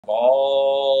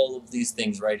all of these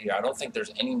things right here. I don't think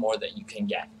there's any more that you can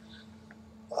get.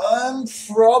 I'm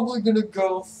probably gonna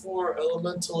go for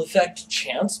elemental effect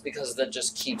chance because that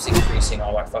just keeps increasing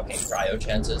all my fucking cryo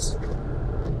chances.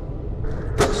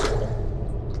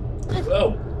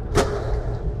 Whoa!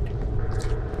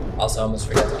 Also, I almost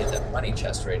forgot to get that money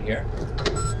chest right here.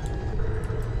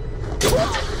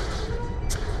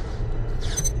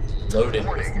 Loaded with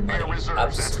money.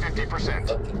 Absolutely fucking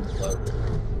loaded.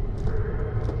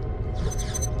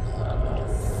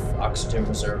 Oxygen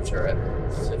reserves are at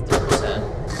 50%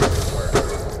 or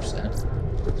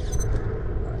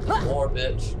 100%. Right, more,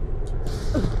 bitch.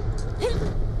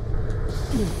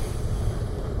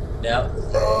 Now,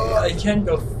 I can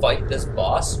go fight this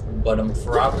boss, but I'm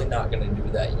probably not going to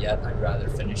do that yet. I'd rather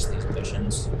finish these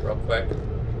missions real quick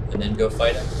and then go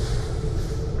fight him.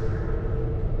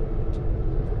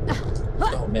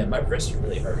 Oh man, my wrist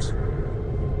really hurts.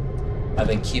 I've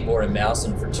been keyboard and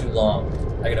mousing for too long.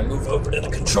 I gotta move over to the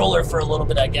controller for a little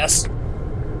bit, I guess.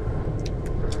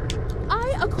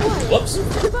 Whoops.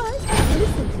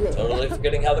 Totally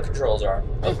forgetting how the controls are.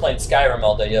 I was playing Skyrim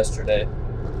all day yesterday.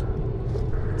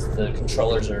 The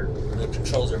controls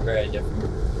are very different.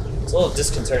 It's a little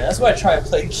disconcerting. That's why I try to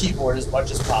play keyboard as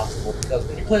much as possible, because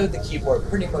when you play with the keyboard,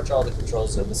 pretty much all the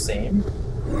controls are the same.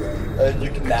 And you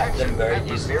can map them very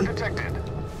easily.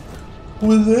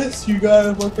 With this, you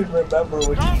gotta look and remember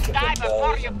what each of them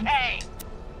does.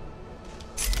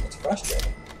 It's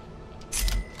frustrating,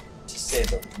 to say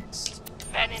the least.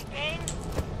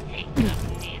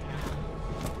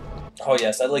 Oh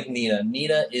yes, I like Nina.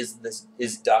 Nina is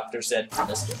Dr. Zed in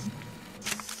this game.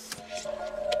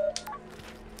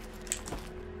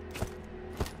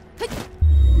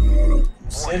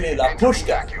 Simi la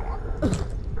pushka.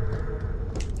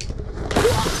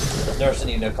 Nurse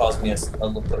Nina calls me a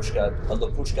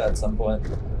lapushka at some point.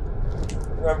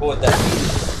 Remember what that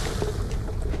means.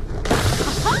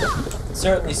 It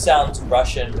certainly sounds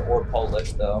Russian or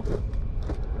Polish, though.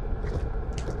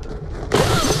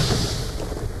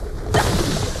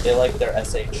 They like their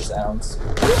SH sounds.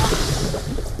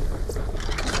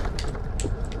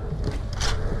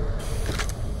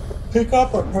 Pick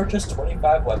up or purchase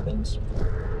 25 weapons.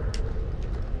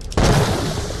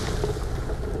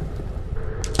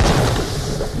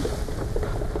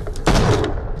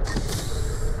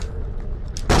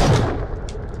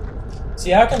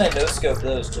 See, how can I no-scope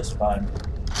those just fine?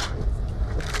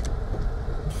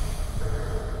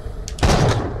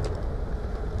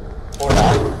 Or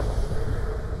not.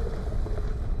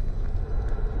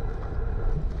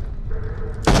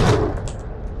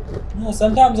 No,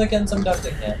 sometimes I can, sometimes I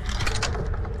can't.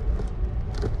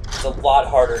 It's a lot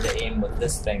harder to aim with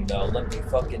this thing, though. Let me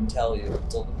fucking tell you.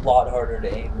 It's a lot harder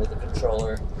to aim with a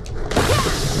controller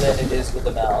than it is with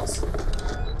a mouse.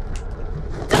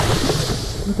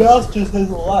 The mouse just has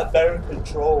a lot better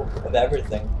control of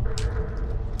everything.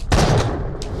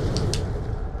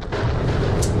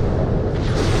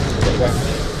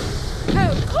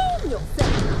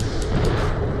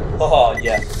 Oh,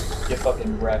 yeah. Get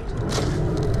fucking wrecked.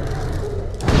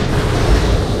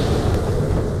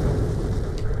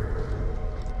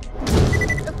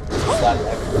 Slap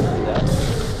everything down.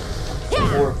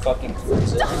 Or fucking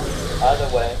freeze it. Either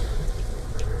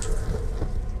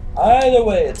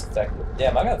way, it's effective.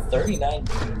 Damn, I got 39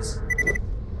 Gs.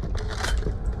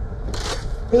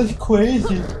 That's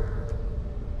crazy.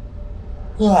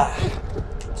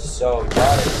 So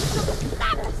yawning.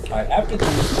 Alright, after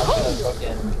these, I'm gonna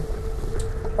fucking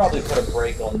probably put a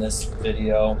break on this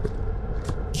video.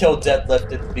 Kill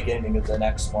deadlift at the beginning of the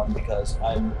next one because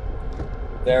I'm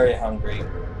very hungry.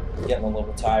 Getting a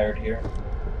little tired here.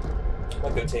 I'm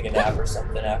gonna go take a nap or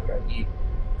something after I eat.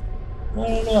 I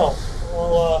don't know.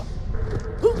 Well,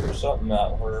 do something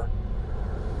out here.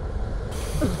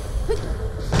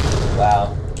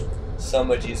 Wow. So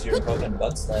much easier to fucking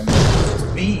butt slam.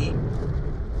 B.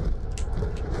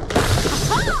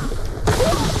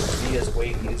 B is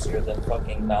way easier than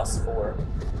fucking mouse 4.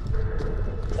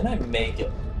 Can I make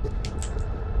it?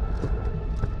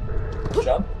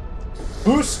 Jump?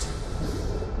 Boost?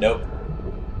 Nope.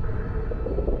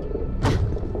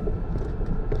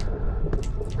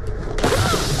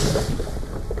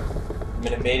 I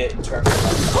mean, I made it in terms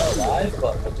of like alive,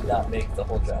 but I did not make the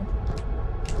whole jump.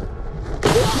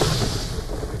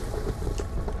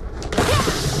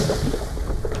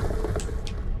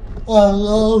 I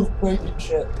love breaking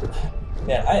shit.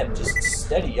 Man, I am just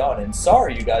steady yawning.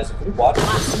 Sorry, you guys, if you're watching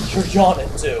this and you're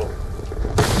yawning too.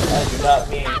 I do not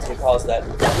mean to cause that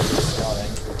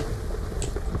yawning.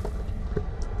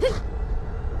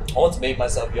 I once made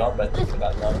myself yawn by thinking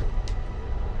about yawning.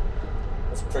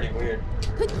 That's pretty weird.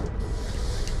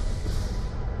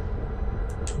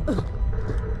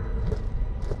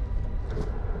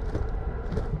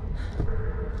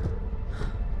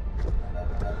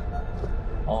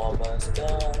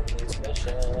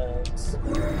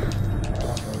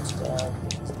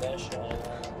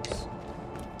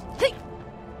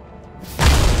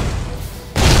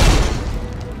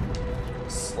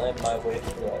 find my way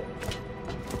through it.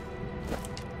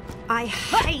 I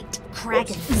hate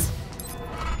kragans.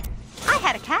 I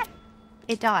had a cat.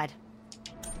 It died.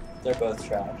 They're both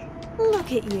trash.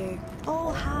 Look at you.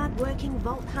 All hard-working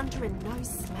vault hunter and no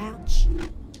slouch.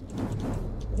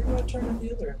 Where do I turn on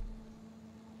the other?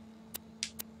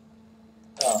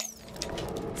 Oh.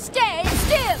 Stay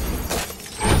still!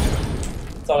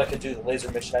 Thought I could do the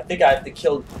laser mission. I think I have to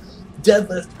kill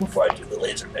Deadlift before I do the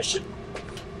laser mission.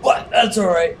 But that's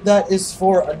alright. That is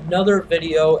for another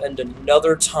video and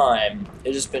another time.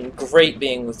 It has been great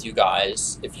being with you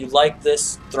guys. If you like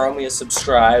this, throw me a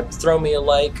subscribe, throw me a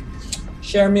like,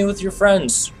 share me with your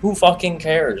friends. Who fucking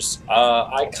cares?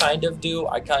 I kind of do,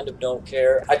 I kind of don't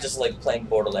care. I just like playing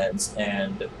Borderlands,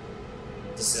 and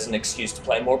this is an excuse to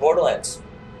play more Borderlands.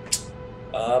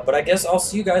 But I guess I'll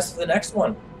see you guys for the next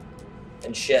one.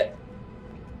 And shit.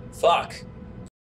 Fuck.